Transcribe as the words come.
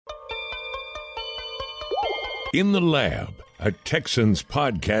In the Lab, a Texans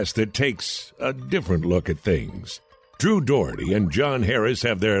podcast that takes a different look at things. Drew Doherty and John Harris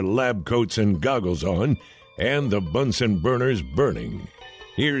have their lab coats and goggles on, and the Bunsen burners burning.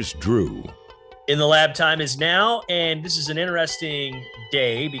 Here's Drew. In the Lab time is now, and this is an interesting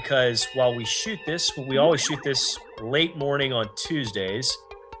day because while we shoot this, we always shoot this late morning on Tuesdays.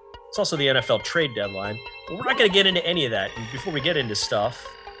 It's also the NFL trade deadline. But we're not going to get into any of that. And before we get into stuff,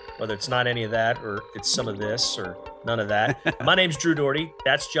 whether it's not any of that or it's some of this or none of that, my name's Drew Doherty.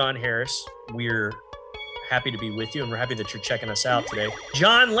 That's John Harris. We're happy to be with you, and we're happy that you're checking us out today.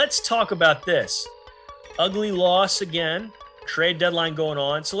 John, let's talk about this. Ugly loss again. Trade deadline going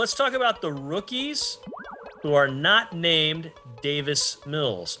on. So let's talk about the rookies who are not named Davis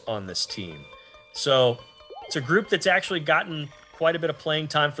Mills on this team. So it's a group that's actually gotten quite a bit of playing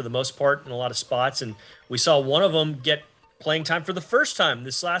time for the most part in a lot of spots. And we saw one of them get playing time for the first time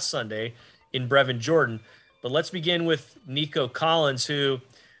this last Sunday in Brevin Jordan. But let's begin with Nico Collins, who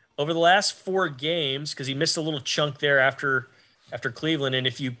over the last 4 games, because he missed a little chunk there after Cleveland. And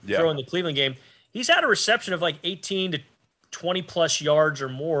if you throw in the Cleveland game, he's had a reception of like 18 to 20 plus yards or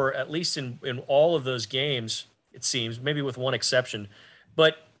more, at least in all of those games, it seems, maybe with one exception.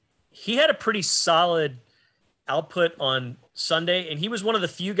 But he had a pretty solid output on Sunday, and he was one of the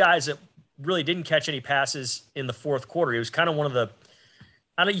few guys that really didn't catch any passes in the fourth quarter. He was kind of one of the,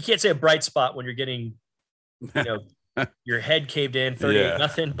 you can't say a bright spot when you're getting, your head caved in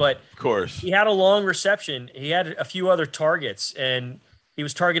 38-0, but of course he had a long reception. He had a few other targets, and he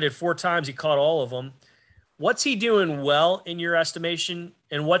was targeted 4 times. He caught all of them. What's he doing well in your estimation,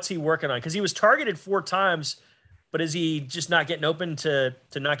 and what's he working on? Because he was targeted 4 times, but is he just not getting open to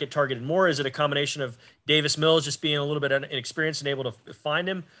not get targeted more? Is it a combination of Davis Mills just being a little bit inexperienced and able to find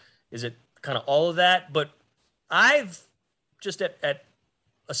him? Is it kind of all of that? But I've just at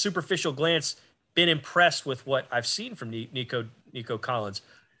a superficial glance been impressed with what I've seen from Nico Collins.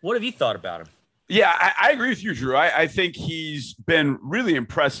 What have you thought about him? Yeah, I agree with you, Drew. I think he's been really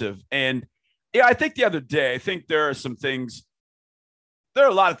impressive. And yeah, I think the other day, I think there are a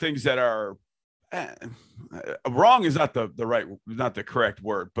lot of things that are wrong is not the correct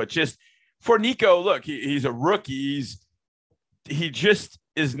word, but just for Nico, look, he's a rookie. He just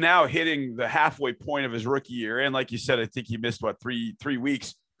is now hitting the halfway point of his rookie year. And like you said, I think he missed three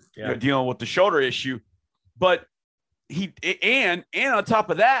weeks dealing with the shoulder issue, but and on top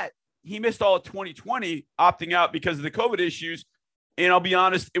of that, he missed all of 2020 opting out because of the COVID issues. And I'll be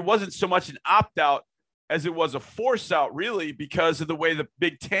honest, it wasn't so much an opt-out as it was a force-out, really, because of the way the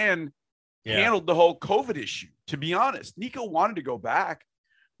Big Ten handled the whole COVID issue, to be honest. Nico wanted to go back,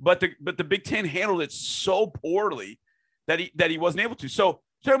 but the Big Ten handled it so poorly that he wasn't able to. So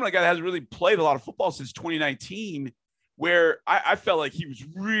talking about a guy that hasn't really played a lot of football since 2019, where I felt like he was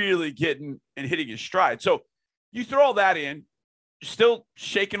really getting and hitting his stride. So you throw all that in, still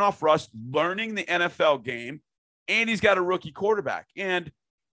shaking off rust, learning the NFL game, and he's got a rookie quarterback. And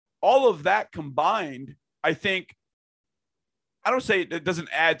all of that combined, I think, I don't say it doesn't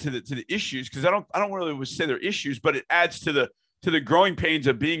add to the issues, because I don't really say they're issues, but it adds to the growing pains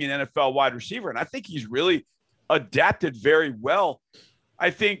of being an NFL wide receiver. And I think he's really adapted very well.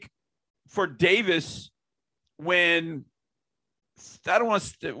 I think for Davis, when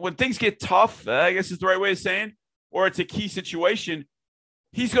things get tough, I guess is the right way of saying, or it's a key situation,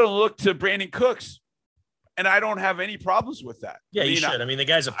 he's going to look to Brandon Cooks. And I don't have any problems with that. Yeah, you should. I mean, the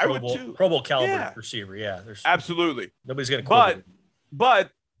guy's a Pro Bowl caliber receiver. Yeah, absolutely. Nobody's going to.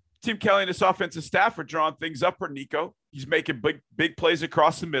 But Tim Kelly and his offensive staff are drawing things up for Nico. He's making big plays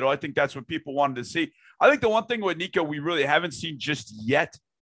across the middle. I think that's what people wanted to see. I think the one thing with Nico we really haven't seen just yet,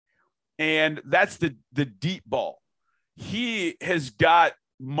 and that's the deep ball. He has got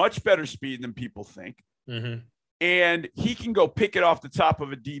much better speed than people think. Mm-hmm. And he can go pick it off the top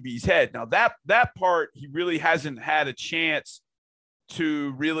of a DB's head. Now, that part, he really hasn't had a chance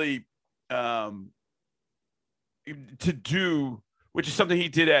to really to do, which is something he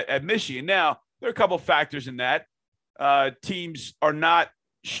did at Michigan. Now, there are a couple of factors in that. Teams are not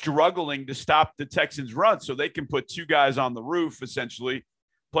struggling to stop the Texans' run, so they can put 2 guys on the roof, essentially,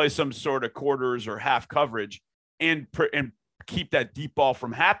 play some sort of quarters or half coverage, and keep that deep ball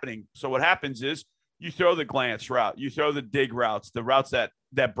from happening. So what happens is, you throw the glance route, you throw the dig routes, the routes that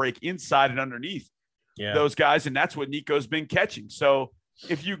break inside and underneath those guys, and that's what Nico's been catching. So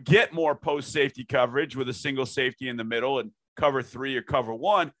if you get more post-safety coverage with a single safety in the middle and cover 3 or cover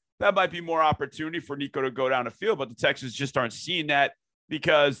 1, that might be more opportunity for Nico to go down the field, but the Texans just aren't seeing that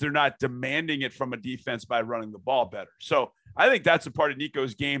because they're not demanding it from a defense by running the ball better. So I think that's a part of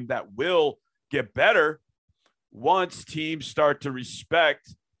Nico's game that will get better once teams start to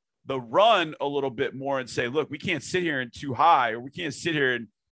respect the run a little bit more and say, look, we can't sit here in too high, or we can't sit here in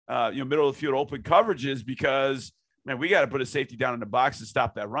middle of the field open coverages, because man, we got to put a safety down in the box to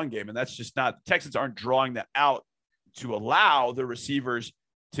stop that run game. And that's just not, the Texans aren't drawing that out to allow the receivers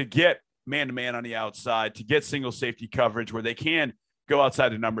to get man-to-man on the outside, to get single safety coverage where they can go outside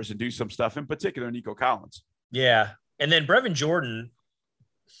the numbers and do some stuff, in particular, Nico Collins. Yeah. And then Brevin Jordan,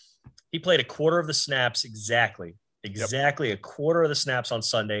 he played a quarter of the snaps exactly a quarter of the snaps on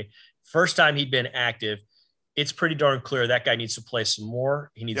Sunday. First time he'd been active. It's pretty darn clear that guy needs to play some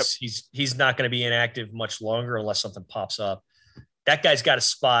more. He needs, he's not going to be inactive much longer unless something pops up. That guy's got a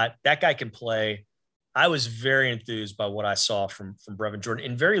spot. That guy can play. I was very enthused by what I saw from Brevin Jordan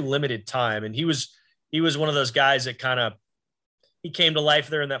in very limited time. And he was one of those guys that he came to life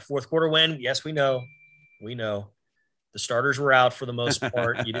there in that fourth quarter when, yes, we know the starters were out for the most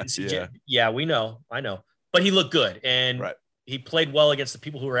part. You didn't see, we know, I know, but he looked good and he played well against the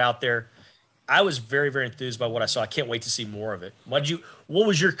people who were out there. I was very, very enthused by what I saw. I can't wait to see more of it. What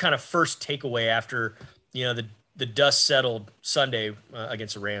was your kind of first takeaway after, the dust settled Sunday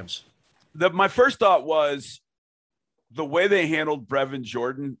against the Rams? My first thought was the way they handled Brevin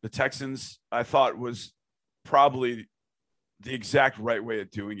Jordan, the Texans, I thought was probably the exact right way of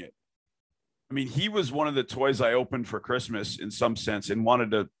doing it. I mean, he was one of the toys I opened for Christmas in some sense and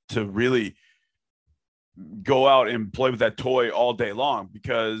wanted to really go out and play with that toy all day long,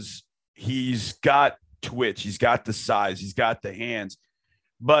 because he's got twitch, he's got the size, he's got the hands.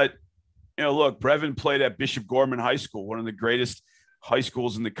 But, look, Brevin played at Bishop Gorman High School, one of the greatest high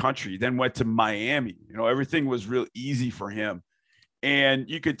schools in the country, then went to Miami. Everything was real easy for him. And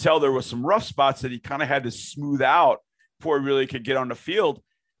you could tell there was some rough spots that he kind of had to smooth out before he really could get on the field.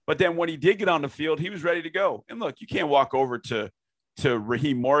 But then when he did get on the field, he was ready to go. And look, you can't walk over to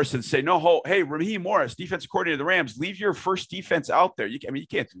Raheem Morris and say, no, hey, Raheem Morris, defensive coordinator of the Rams, leave your first defense out there. You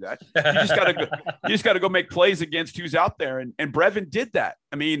can't do that. You just got to go make plays against who's out there. And Brevin did that.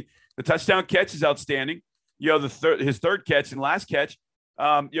 I mean, the touchdown catch is outstanding. His third catch and last catch,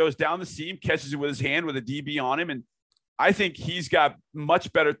 is down the seam, catches it with his hand with a DB on him. And I think he's got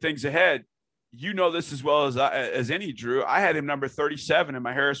much better things ahead. This as well as any, Drew. I had him number 37 in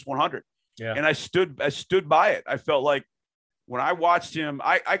my Harris 100. Yeah. And I stood by it. I felt like when I watched him,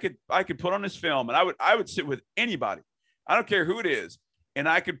 I could put on his film and I would sit with anybody. I don't care who it is. And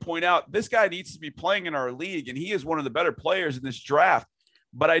I could point out, this guy needs to be playing in our league, and he is one of the better players in this draft.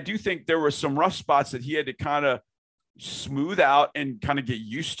 But I do think there were some rough spots that he had to kind of smooth out and kind of get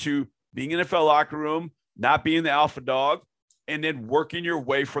used to being in the NFL locker room, not being the alpha dog, and then working your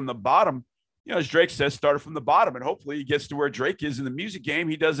way from the bottom. As Drake says, started from the bottom, and hopefully he gets to where Drake is in the music game.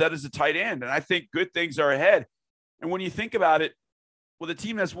 He does that as a tight end. And I think good things are ahead. And when you think about it, with a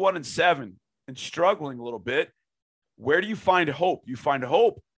team that's 1-7 and struggling a little bit, where do you find hope? You find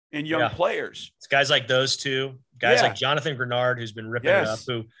hope in young players. It's guys like those two, guys like Jonathan Grenard, who's been ripping it up,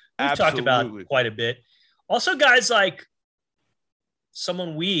 who we've talked about quite a bit. Also guys like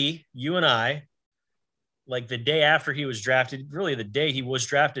someone you and I, like the day after he was drafted, really the day he was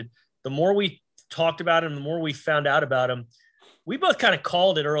drafted, the more we talked about him, the more we found out about him, we both kind of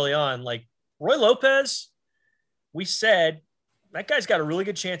called it early on. Like Roy Lopez, we said that guy's got a really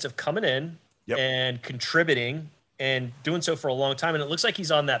good chance of coming in and contributing and doing so for a long time. And it looks like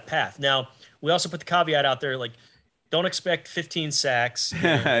he's on that path. Now, we also put the caveat out there, like, don't expect 15 sacks,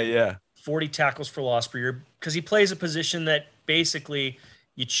 40 tackles for loss per year, because he plays a position that basically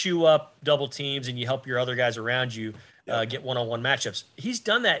you chew up double teams and you help your other guys around you get one-on-one matchups. He's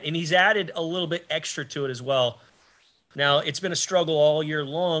done that, and he's added a little bit extra to it as well. Now, it's been a struggle all year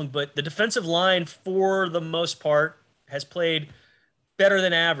long, but the defensive line, for the most part, has played better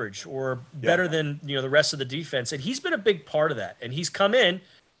than average or better than the rest of the defense, and he's been a big part of that. And he's come in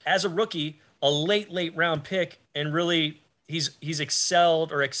as a rookie, a late round pick, and really he's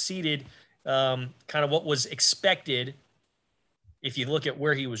excelled or exceeded kind of what was expected if you look at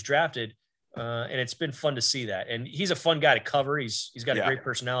where he was drafted. And it's been fun to see that. And he's a fun guy to cover. He's got a great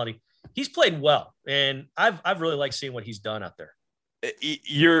personality. He's played well, and I've really liked seeing what he's done out there.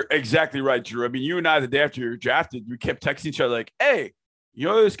 You're exactly right, Drew. I mean, you and I, the day after you were drafted, we kept texting each other like, hey,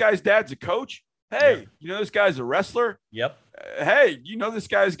 this guy's dad's a coach? Hey, this guy's a wrestler? Yep. Hey, this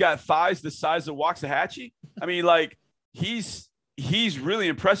guy's got thighs the size of Waxahachie? I mean, like, he's really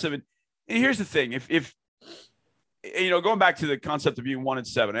impressive. And here's the thing. If going back to the concept of being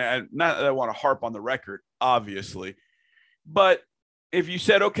 1-7, and not that I want to harp on the record, obviously, but if you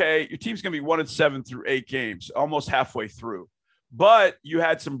said, okay, your team's going to be 1-7 through 8 games, almost halfway through, but you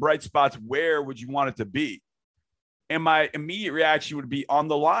had some bright spots, where would you want it to be? And my immediate reaction would be on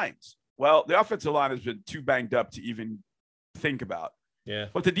the lines. Well, the offensive line has been too banged up to even think about. Yeah.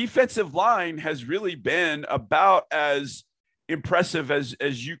 But the defensive line has really been about as impressive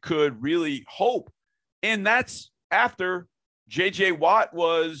as you could really hope. And that's after J.J. Watt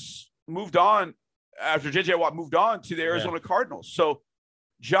moved on to the Arizona Cardinals. So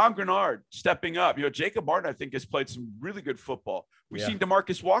John Grenard stepping up. Jacob Martin, I think, has played some really good football. We've seen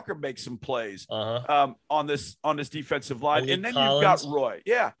DeMarcus Walker make some plays on this defensive line. Malik and then Collins. You've got Roy.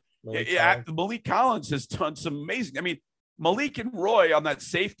 Yeah. Malik Collins has done some amazing. I mean, Malik and Roy on that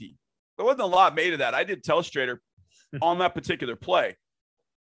safety. There wasn't a lot made of that. I did Telestrator on that particular play.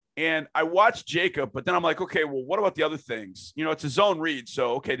 And I watched Jacob, but then I'm like, okay, well, what about the other things? It's a zone read.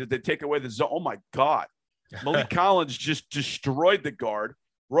 So, okay, did they take away the zone? Oh, my God. Malik Collins just destroyed the guard.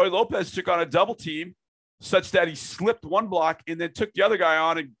 Roy Lopez took on a double team such that he slipped one block and then took the other guy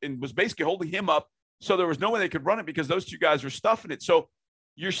on and was basically holding him up. So there was no way they could run it because those two guys were stuffing it. So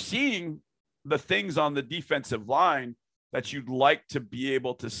you're seeing the things on the defensive line that you'd like to be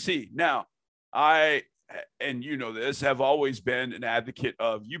able to see. Now, and this, have always been an advocate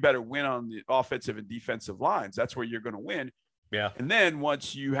of you better win on the offensive and defensive lines. That's where you're going to win. Yeah. And then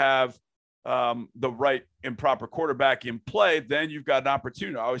once you have the right and proper quarterback in play, then you've got an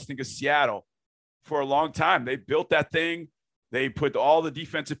opportunity. I always think of Seattle for a long time. They built that thing. They put all the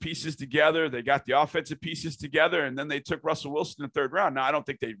defensive pieces together. They got the offensive pieces together, and then they took Russell Wilson in the third round. Now, I don't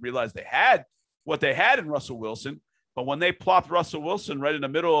think they realized they had what they had in Russell Wilson, but when they plopped Russell Wilson right in the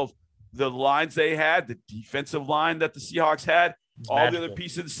middle of the lines they had, the defensive line that the Seahawks had, all the other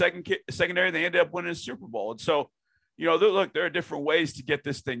pieces of the secondary, they ended up winning a Super Bowl. And so, look, there are different ways to get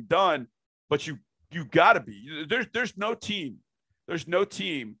this thing done, but you got to be. There's no team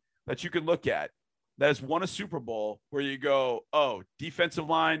that you can look at that has won a Super Bowl where you go, oh, defensive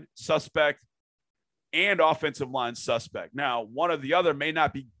line suspect and offensive line suspect. Now, one or the other may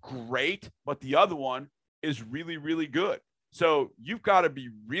not be great, but the other one is really, really good. So you've got to be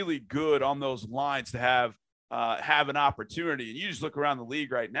really good on those lines to have an opportunity. And you just look around the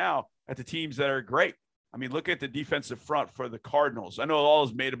league right now at the teams that are great. I mean, look at the defensive front for the Cardinals. I know all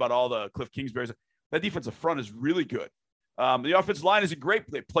is made about all the Cliff Kingsbury's. That defensive front is really good. The offensive line isn't great,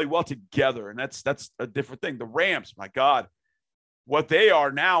 but they play well together, and that's a different thing. The Rams, my God, what they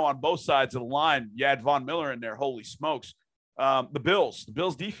are now on both sides of the line. You add Von Miller in there, holy smokes. The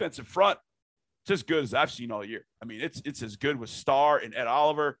Bills defensive front, it's as good as I've seen all year. I mean, it's as good with Starr and Ed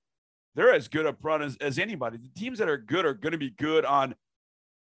Oliver. They're as good up front as anybody. The teams that are good are going to be good on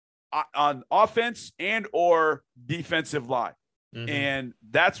offense and or defensive line. Mm-hmm. And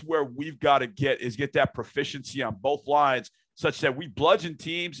that's where we've got to get that proficiency on both lines such that we bludgeon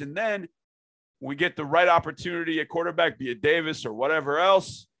teams. And then when we get the right opportunity at quarterback, be it Davis or whatever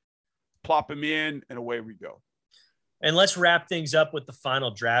else, plop him in and away we go. And let's wrap things up with the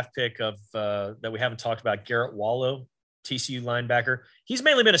final draft pick of that we haven't talked about, Garrett Wallow, TCU linebacker. He's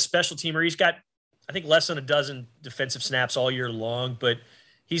mainly been a special teamer. He's got, I think, less than a dozen defensive snaps all year long, but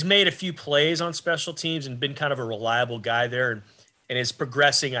he's made a few plays on special teams and been kind of a reliable guy there and is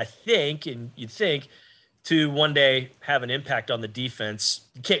progressing, I think, and you'd think, to one day have an impact on the defense.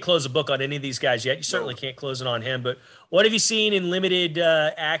 You can't close a book on any of these guys yet. You certainly can't close it on him. But what have you seen in limited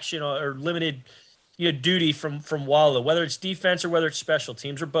action or limited duty from Wallow, whether it's defense or whether it's special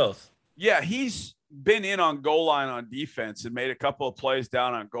teams or both? Yeah, he's been in on goal line on defense and made a couple of plays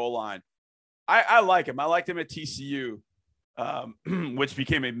down on goal line. I like him. I liked him at TCU, which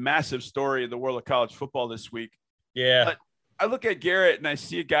became a massive story in the world of college football this week. Yeah. But I look at Garrett and I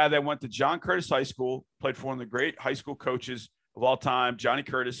see a guy that went to John Curtis High School, played for one of the great high school coaches of all time, Johnny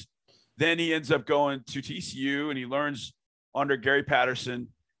Curtis. Then he ends up going to TCU and he learns under Gary Patterson.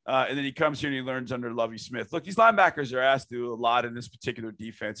 And then he comes here and he learns under Lovie Smith. Look, these linebackers are asked to do a lot in this particular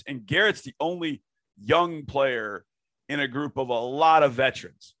defense. And Garrett's the only young player in a group of a lot of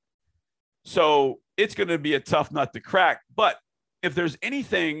veterans. So it's going to be a tough nut to crack. But if there's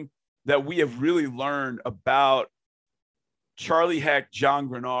anything that we have really learned about Charlie Heck, John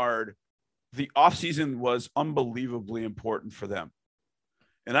Grenard, the offseason was unbelievably important for them.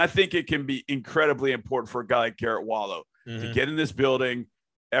 And I think it can be incredibly important for a guy like Garrett Wallow to get in this building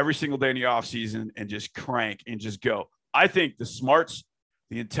every single day in the offseason and just crank and just go. I think the smarts,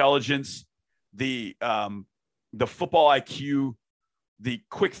 the intelligence, the football IQ, the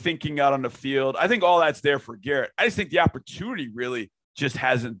quick thinking out on the field, I think all that's there for Garrett. I just think the opportunity really just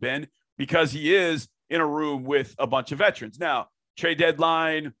hasn't been because he is in a room with a bunch of veterans. Now, trade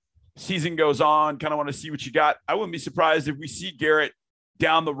deadline, season goes on, kind of want to see what you got. I wouldn't be surprised if we see Garrett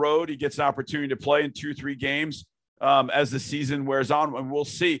down the road. He gets an opportunity to play in 2 or 3 games as the season wears on, and we'll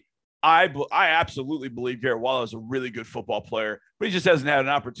see. I absolutely believe Garrett Wallow is a really good football player, but he just hasn't had an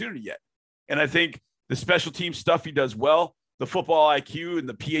opportunity yet. And I think the special team stuff he does well, the football IQ and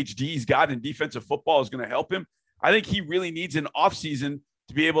the PhD he's got in defensive football is going to help him. I think he really needs an offseason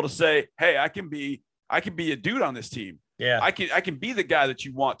to be able to say, hey, I can be a dude on this team. Yeah. I can be the guy that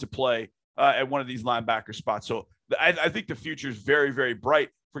you want to play at one of these linebacker spots. So I think the future is very, very bright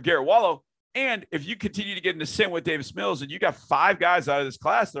for Garrett Wallow. And if you continue to get in a sync with Davis Mills and you got 5 guys out of this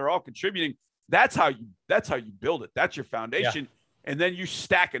class that are all contributing, that's how you build it. That's your foundation. Yeah. And then you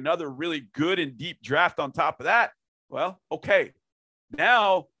stack another really good and deep draft on top of that. Well, okay.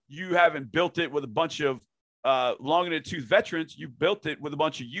 Now you haven't built it with a bunch of long in the tooth veterans. You built it with a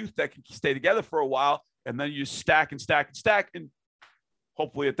bunch of youth that can stay together for a while. And then you stack and stack and stack. And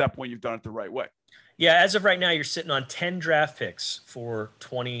hopefully at that point, you've done it the right way. Yeah. As of right now, you're sitting on 10 draft picks for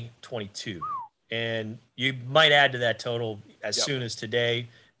 2022. And you might add to that total as soon as today,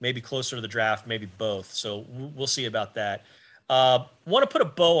 maybe closer to the draft, maybe both. So we'll see about that. Want to put a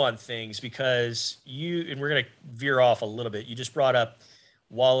bow on things because and we're going to veer off a little bit. You just brought up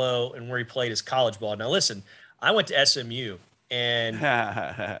Wallow and where he played his college ball. Now, listen, I went to SMU. And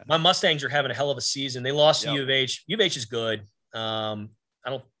my Mustangs are having a hell of a season. They lost to U of H. U of H is good. I'm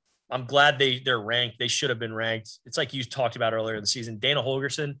glad they're ranked. They should have been ranked. It's like you talked about earlier in the season. Dana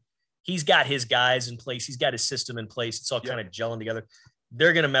Holgerson, he's got his guys in place. He's got his system in place. It's all kind of gelling together.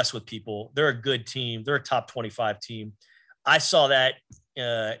 They're going to mess with people. They're a good team. They're a top 25 team. I saw that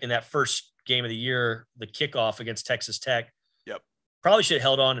in that first game of the year, the kickoff against Texas Tech. Yep. Probably should have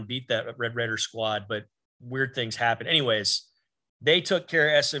held on and beat that Red Raider squad, but weird things happen. Anyways, they took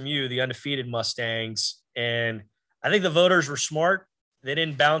care of SMU, the undefeated Mustangs, and I think the voters were smart. They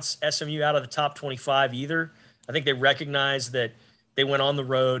didn't bounce SMU out of the top 25 either. I think they recognized that they went on the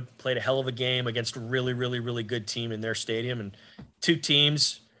road, played a hell of a game against a really, really, really good team in their stadium, and 2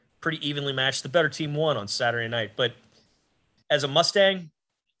 teams pretty evenly matched. The better team won on Saturday night. But as a Mustang,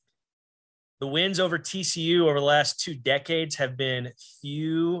 the wins over TCU over the last 2 decades have been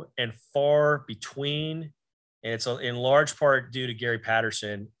few and far between. And it's in large part due to Gary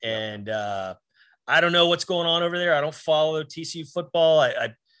Patterson. And I don't know what's going on over there. I don't follow TCU football.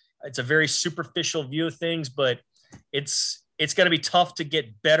 It's a very superficial view of things, but it's going to be tough to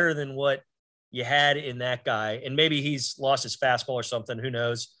get better than what you had in that guy. And maybe he's lost his fastball or something. Who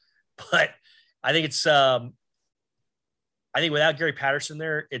knows? But I think I think without Gary Patterson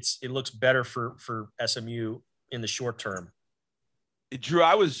there, it looks better for SMU in the short term. Drew,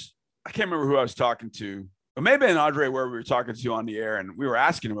 I can't remember who I was talking to. It may have been Andre where we were talking to on the air and we were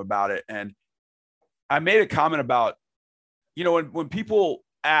asking him about it. And I made a comment about, when people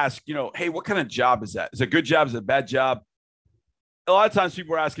ask, hey, what kind of job is that? Is it a good job? Is it a bad job? A lot of times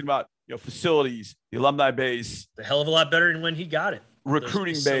people are asking about, facilities, the alumni base. A hell of a lot better than when he got it.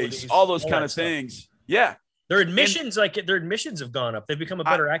 Recruiting base, all those kind of things. Yeah. Their admissions have gone up. They've become a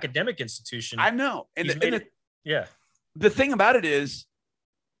better academic institution. I know. And the thing about it is,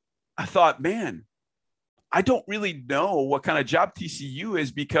 I thought, man, I don't really know what kind of job TCU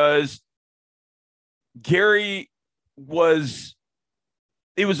is because TCU was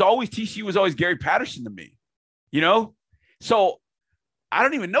always Gary Patterson to me, So I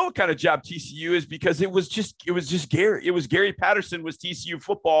don't even know what kind of job TCU is because it was just Gary. It was Gary Patterson was TCU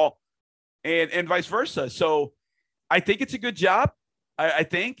football and vice versa. So I think it's a good job. I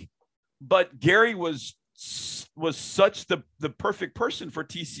think, but Gary was such the perfect person for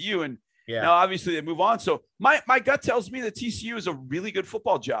TCU. And now obviously they move on. So my gut tells me that TCU is a really good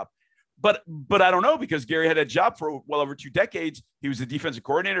football job, but I don't know because Gary had a job for well over 2 decades. He was the defensive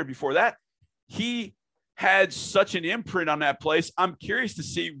coordinator before that. He had such an imprint on that place. I'm curious to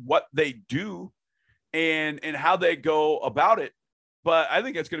see what they do and how they go about it. But I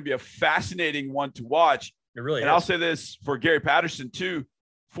think it's going to be a fascinating one to watch. It really is. And I'll say this for Gary Patterson too,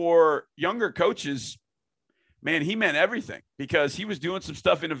 for younger coaches, man, he meant everything because he was doing some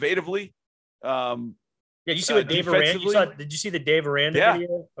stuff innovatively. Did you see what Dave Aranda? Did you see the Dave Aranda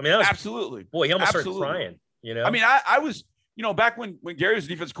video? I mean, that was absolutely. Boy, he almost started crying. I mean, I was, back when Gary was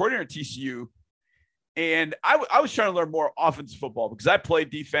defensive coordinator at TCU, and I was trying to learn more offensive football because I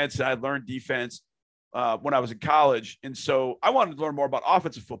played defense and I learned defense when I was in college, and so I wanted to learn more about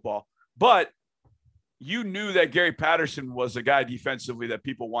offensive football. But you knew that Gary Patterson was a guy defensively that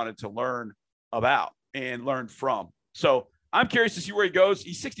people wanted to learn about and learn from. So I'm curious to see where he goes.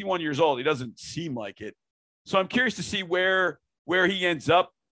 He's 61 years old. He doesn't seem like it. So I'm curious to see where he ends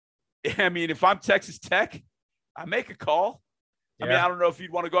up. I mean, if I'm Texas Tech, I make a call. Yeah. I mean, I don't know if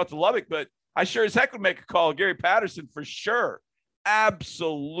you'd want to go out to Lubbock, but I sure as heck would make a call. Gary Patterson for sure.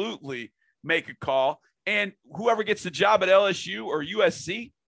 Absolutely make a call. And whoever gets the job at LSU or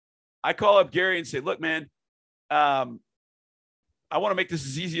USC, I call up Gary and say, look, man, I want to make this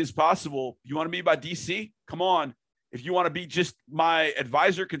as easy as possible. You want to meet by DC? Come on. If you want to be just my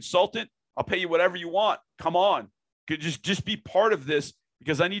advisor consultant, I'll pay you whatever you want. Come on. Could just be part of this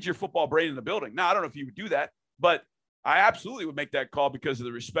because I need your football brain in the building. Now, I don't know if you would do that, but I absolutely would make that call because of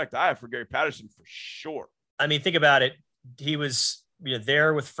the respect I have for Gary Patterson for sure. I mean, think about it. He was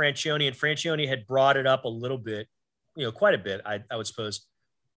there with Franchione, and Franchione had brought it up a little bit, quite a bit, I would suppose.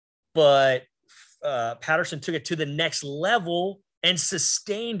 But Patterson took it to the next level and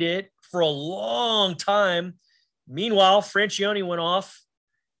sustained it for a long time. Meanwhile, Franchione went off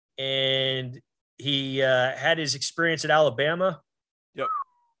and he had his experience at Alabama. Yep.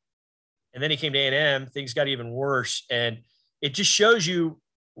 And then he came to A&M. Things got even worse. And it just shows you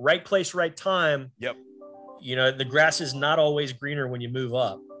right place, right time. Yep. The grass is not always greener when you move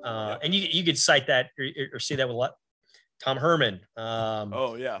up. And you could cite that or see that with Tom Herman.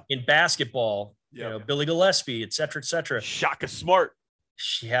 In basketball, Billy Gillispie, et cetera. Shaka Smart.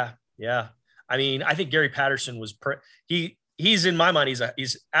 Yeah. I mean, I think Gary Patterson was he's in my mind,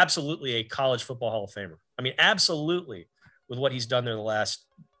 he's absolutely a college football Hall of Famer. I mean, absolutely, with what he's done there the last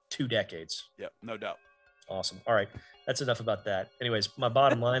 2 decades. Yeah, no doubt. Awesome. All right. That's enough about that. Anyways, my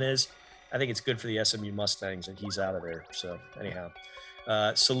bottom line is I think it's good for the SMU Mustangs and he's out of there. So anyhow,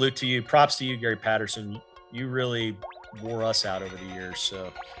 salute to you. Props to you, Gary Patterson. You really wore us out over the years.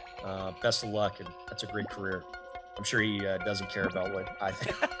 So best of luck. And that's a great career. I'm sure he doesn't care about what I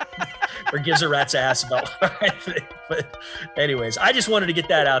think or gives a rat's ass about what I think. But anyways, I just wanted to get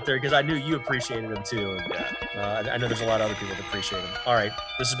that out there because I knew you appreciated him too. And I know there's a lot of other people that appreciate him. All right.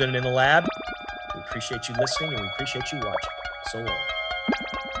 This has been In the Lab. We appreciate you listening and we appreciate you watching. So long.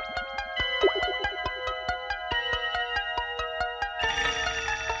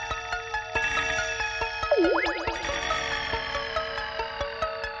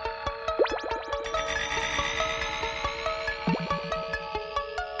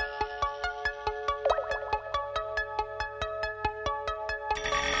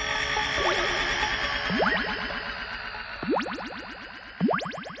 What?